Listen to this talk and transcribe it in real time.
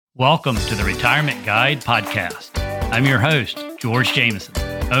Welcome to the Retirement Guide Podcast. I'm your host, George Jameson,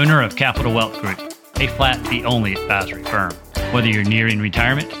 owner of Capital Wealth Group, a flat fee only advisory firm. Whether you're nearing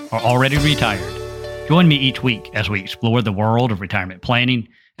retirement or already retired, join me each week as we explore the world of retirement planning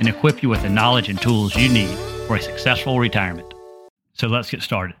and equip you with the knowledge and tools you need for a successful retirement. So let's get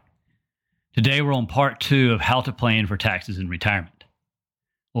started. Today we're on part 2 of how to plan for taxes in retirement.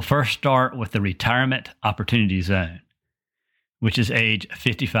 We'll first start with the Retirement Opportunity Zone, which is age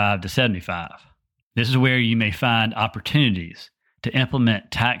 55 to 75. This is where you may find opportunities to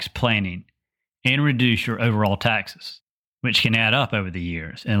implement tax planning and reduce your overall taxes, which can add up over the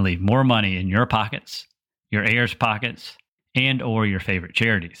years and leave more money in your pockets, your heirs' pockets, and or your favorite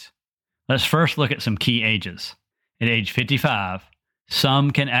charities. Let's first look at some key ages. At age 55, some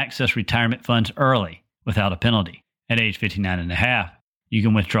can access retirement funds early without a penalty. At age 59 and a half, you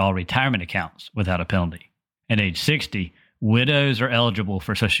can withdraw retirement accounts without a penalty. At age 60, widows are eligible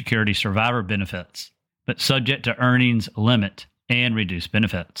for Social Security survivor benefits, but subject to earnings limit and reduced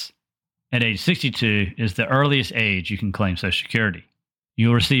benefits. At age 62 is the earliest age you can claim Social Security.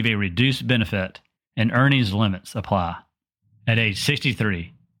 You'll receive a reduced benefit and earnings limits apply. At age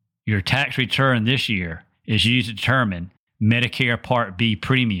 63, your tax return this year is used to determine Medicare Part B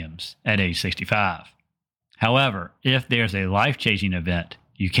premiums at age 65. However, if there's a life-changing event,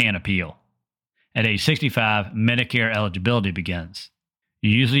 you can appeal. At age 65, Medicare eligibility begins.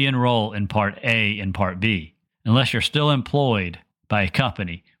 You usually enroll in Part A and Part B, unless you're still employed by a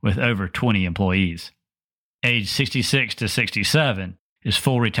company with over 20 employees. Age 66 to 67 is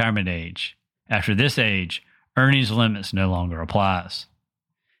full retirement age. After this age, earnings limits no longer applies.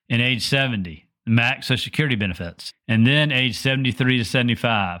 In age 70, max Social Security benefits, and then age 73 to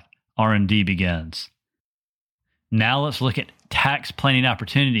 75, R&D begins. Now let's look at tax planning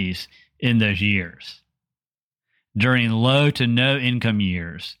opportunities in those years. During low to no income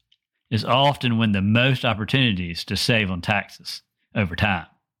years is often when the most opportunities to save on taxes over time.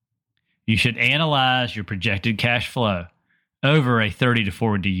 You should analyze your projected cash flow over a 30 to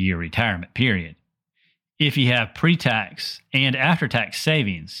 40 year retirement period. If you have pre-tax and after-tax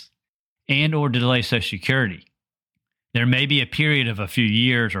savings and or delay Social Security, there may be a period of a few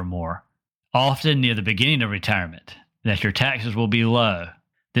years or more, often near the beginning of retirement, that your taxes will be low.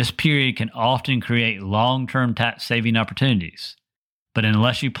 This period can often create long-term tax saving opportunities, but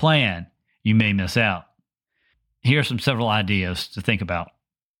unless you plan, you may miss out. Here are several ideas to think about.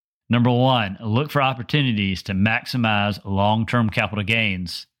 Number 1, look for opportunities to maximize long-term capital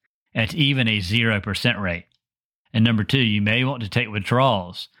gains at even a 0% rate. And number 2, you may want to take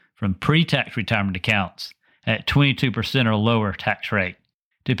withdrawals from pre-tax retirement accounts at 22% or lower tax rate,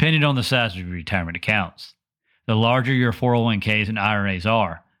 depending on the size of your retirement accounts. The larger your 401ks and IRAs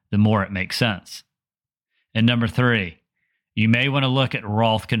are, the more it makes sense. And number 3, you may want to look at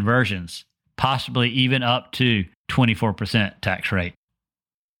Roth conversions, possibly even up to 24% tax rate.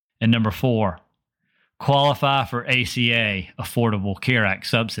 And number 4, qualify for ACA, Affordable Care Act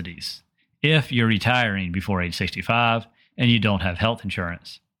subsidies, if you're retiring before age 65 and you don't have health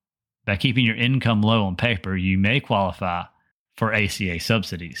insurance. By keeping your income low on paper, you may qualify for ACA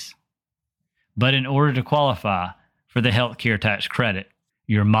subsidies. But in order to qualify for the health care tax credit,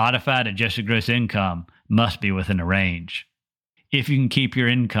 your modified adjusted gross income must be within a range. If you can keep your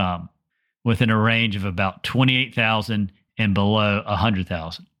income within a range of about $28,000 and below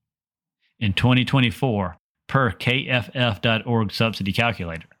 $100,000. In 2024, per KFF.org subsidy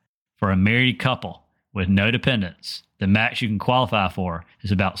calculator, for a married couple with no dependents, the max you can qualify for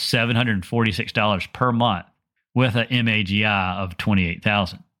is about $746 per month with an MAGI of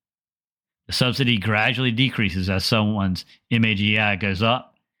 $28,000. The subsidy gradually decreases as someone's MAGI goes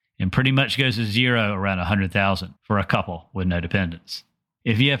up and pretty much goes to zero around $100,000 for a couple with no dependents.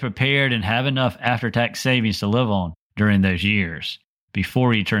 If you have prepared and have enough after-tax savings to live on during those years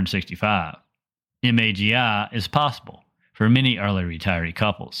before you turn 65, MAGI is possible for many early retiree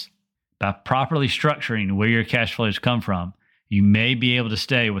couples. By properly structuring where your cash flows come from, you may be able to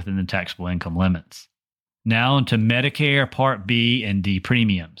stay within the taxable income limits. Now onto Medicare Part B and D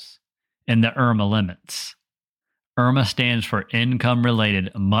premiums and the IRMAA limits. IRMAA stands for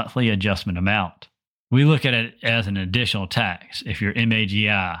Income-Related Monthly Adjustment Amount. We look at it as an additional tax if your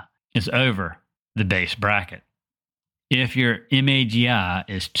MAGI is over the base bracket. If your MAGI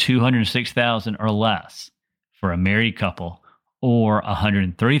is $206,000 or less for a married couple, or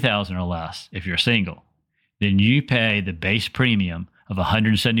 $103,000 or less if you're single, then you pay the base premium of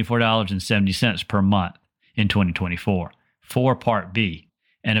 $174.70 per month in 2024 for Part B,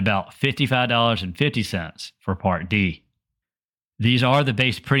 and about $55.50 for Part D. These are the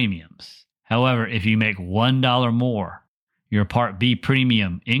base premiums. However, if you make $1 more, your Part B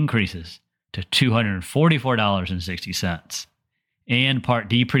premium increases to $244.60, and Part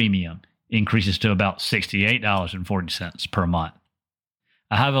D premium increases to about $68.40 per month.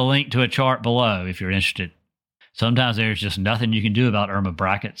 I have a link to a chart below if you're interested. Sometimes there's just nothing you can do about IRMAA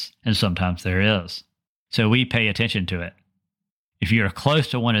brackets, and sometimes there is. So we pay attention to it. If you're close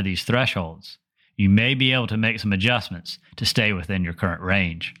to one of these thresholds, you may be able to make some adjustments to stay within your current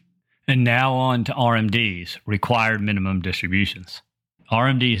range. And now on to RMDs, required minimum distributions.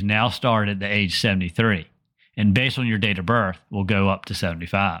 RMDs now start at the age 73, and based on your date of birth, will go up to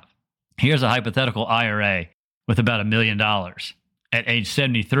 75. Here's a hypothetical IRA with about $1 million. At age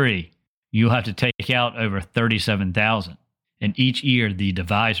 73, you'll have to take out over $37,000, and each year the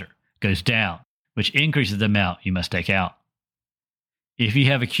divisor goes down, which increases the amount you must take out. If you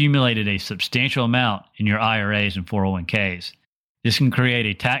have accumulated a substantial amount in your IRAs and 401ks, this can create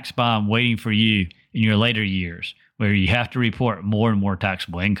a tax bomb waiting for you in your later years, where you have to report more and more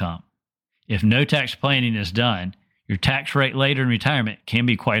taxable income. If no tax planning is done, your tax rate later in retirement can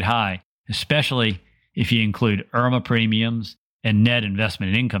be quite high, especially if you include IRMAA premiums and net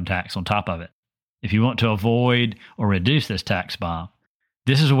investment income tax on top of it. If you want to avoid or reduce this tax bomb,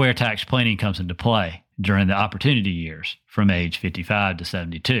 this is where tax planning comes into play during the opportunity years from age 55 to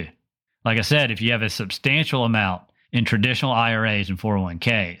 72. Like I said, if you have a substantial amount in traditional IRAs and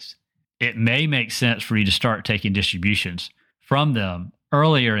 401ks, it may make sense for you to start taking distributions from them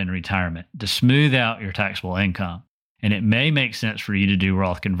earlier in retirement to smooth out your taxable income. And it may make sense for you to do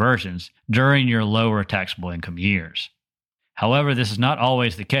Roth conversions during your lower taxable income years. However, this is not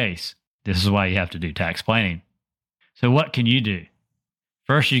always the case. This is why you have to do tax planning. So what can you do?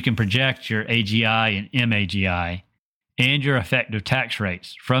 First, you can project your AGI and MAGI and your effective tax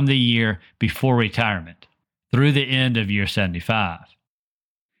rates from the year before retirement through the end of year 75.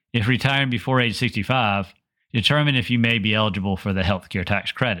 If retiring before age 65, determine if you may be eligible for the healthcare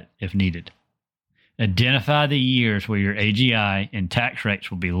tax credit if needed. Identify the years where your AGI and tax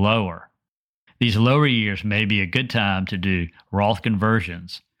rates will be lower. These lower years may be a good time to do Roth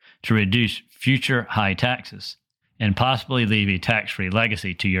conversions to reduce future high taxes and possibly leave a tax-free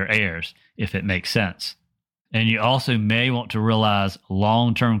legacy to your heirs if it makes sense. And you also may want to realize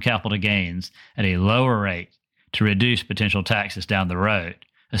long-term capital gains at a lower rate to reduce potential taxes down the road,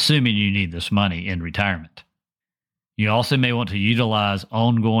 assuming you need this money in retirement. You also may want to utilize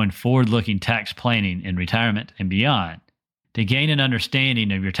ongoing forward-looking tax planning in retirement and beyond to gain an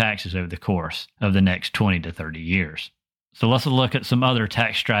understanding of your taxes over the course of the next 20 to 30 years. So let's look at some other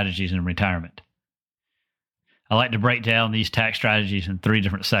tax strategies in retirement. I like to break down these tax strategies in 3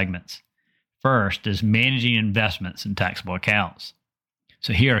 different segments. First is managing investments in taxable accounts.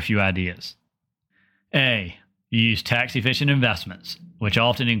 So here are a few ideas. A, use tax-efficient investments, which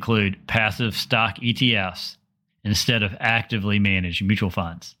often include passive stock ETFs instead of actively managed mutual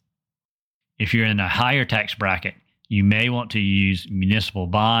funds. If you're in a higher tax bracket, you may want to use municipal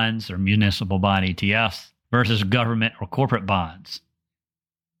bonds or municipal bond ETFs versus government or corporate bonds.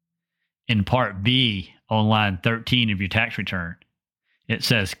 In Part B, on line 13 of your tax return, it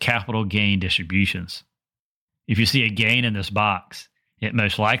says capital gain distributions. If you see a gain in this box, it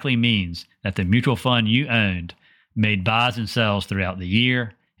most likely means that the mutual fund you owned made buys and sells throughout the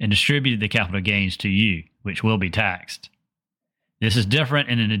year and distributed the capital gains to you, which will be taxed. This is different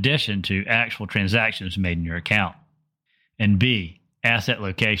and in addition to actual transactions made in your account. And B, asset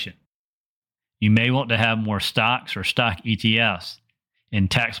location. You may want to have more stocks or stock ETFs in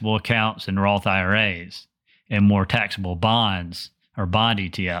taxable accounts and Roth IRAs, and more taxable bonds or bond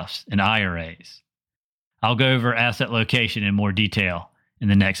ETFs and IRAs. I'll go over asset location in more detail in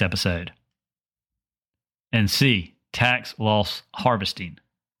the next episode. And C, tax loss harvesting.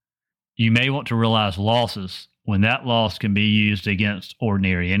 You may want to realize losses when that loss can be used against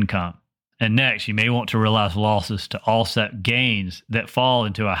ordinary income. And next, you may want to realize losses to offset gains that fall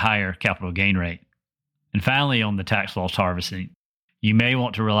into a higher capital gain rate. And finally, on the tax loss harvesting, you may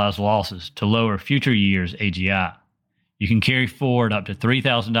want to realize losses to lower future years' AGI. You can carry forward up to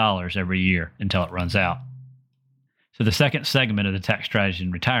 $3,000 every year until it runs out. So the second segment of the tax strategy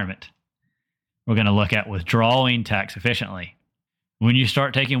in retirement, we're going to look at withdrawing tax efficiently. When you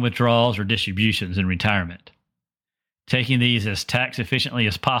start taking withdrawals or distributions in retirement, taking these as tax efficiently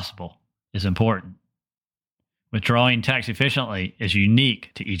as possible is important. Withdrawing tax efficiently is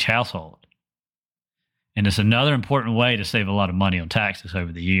unique to each household. And it's another important way to save a lot of money on taxes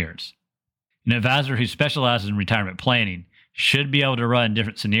over the years. An advisor who specializes in retirement planning should be able to run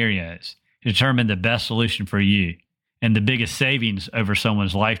different scenarios to determine the best solution for you, and the biggest savings over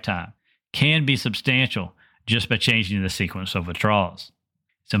someone's lifetime can be substantial just by changing the sequence of withdrawals.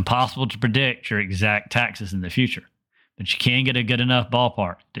 It's impossible to predict your exact taxes in the future, but you can get a good enough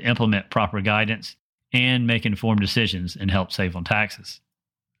ballpark to implement proper guidance and make informed decisions and help save on taxes.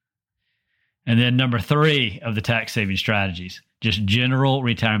 And then number 3 of the tax saving strategies, just general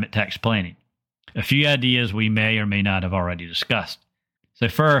retirement tax planning. A few ideas we may or may not have already discussed. So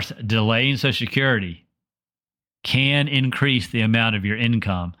first, delaying Social Security can increase the amount of your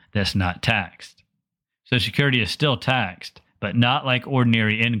income that's not taxed. Social Security is still taxed, but not like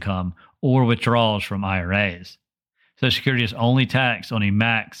ordinary income or withdrawals from IRAs. Social Security is only taxed on a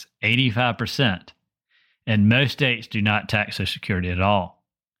max 85%, and most states do not tax Social Security at all.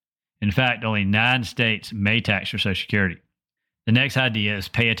 In fact, only 9 states may tax your Social Security. The next idea is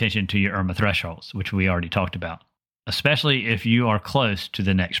pay attention to your IRMAA thresholds, which we already talked about, especially if you are close to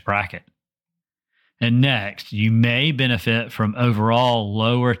the next bracket. And next, you may benefit from overall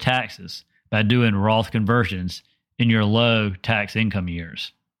lower taxes by doing Roth conversions in your low tax income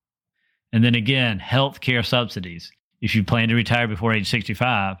years. And then again, health care subsidies. If you plan to retire before age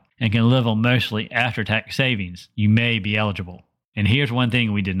 65 and can live on mostly after-tax savings, you may be eligible. And here's one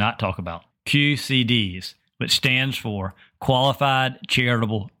thing we did not talk about. QCDs, which stands for Qualified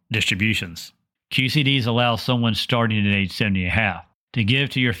Charitable Distributions. QCDs allow someone starting at age 70 and a half to give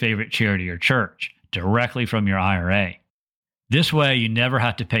to your favorite charity or church directly from your IRA. This way, you never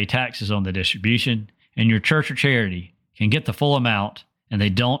have to pay taxes on the distribution, and your church or charity can get the full amount, and they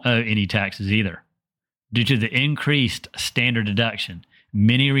don't owe any taxes either. Due to the increased standard deduction,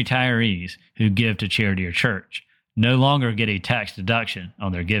 many retirees who give to charity or church no longer get a tax deduction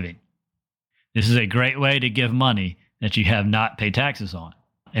on their giving. This is a great way to give money that you have not paid taxes on.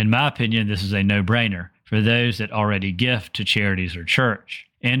 In my opinion, this is a no-brainer for those that already gift to charities or church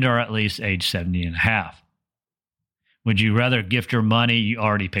and are at least age 70 and a half. Would you rather gift your money you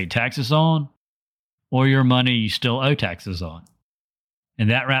already paid taxes on or your money you still owe taxes on?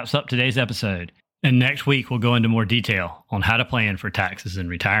 And that wraps up today's episode. And next week, we'll go into more detail on how to plan for taxes in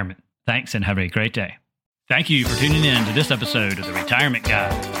retirement. Thanks and have a great day. Thank you for tuning in to this episode of The Retirement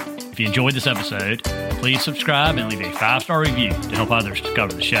Guide. If you enjoyed this episode, please subscribe and leave a 5-star review to help others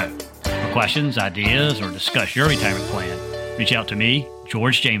discover the show. For questions, ideas, or discuss your retirement plan, reach out to me,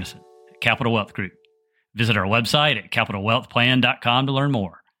 George Jameson, at Capital Wealth Group. Visit our website at capitalwealthplan.com to learn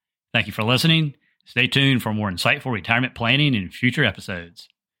more. Thank you for listening. Stay tuned for more insightful retirement planning in future episodes.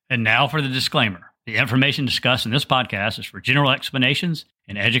 And now for the disclaimer. The information discussed in this podcast is for general explanations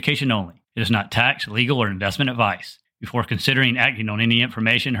and education only. It is not tax, legal, or investment advice. Before considering acting on any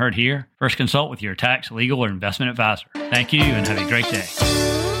information heard here, first consult with your tax, legal, or investment advisor. Thank you and have a great day.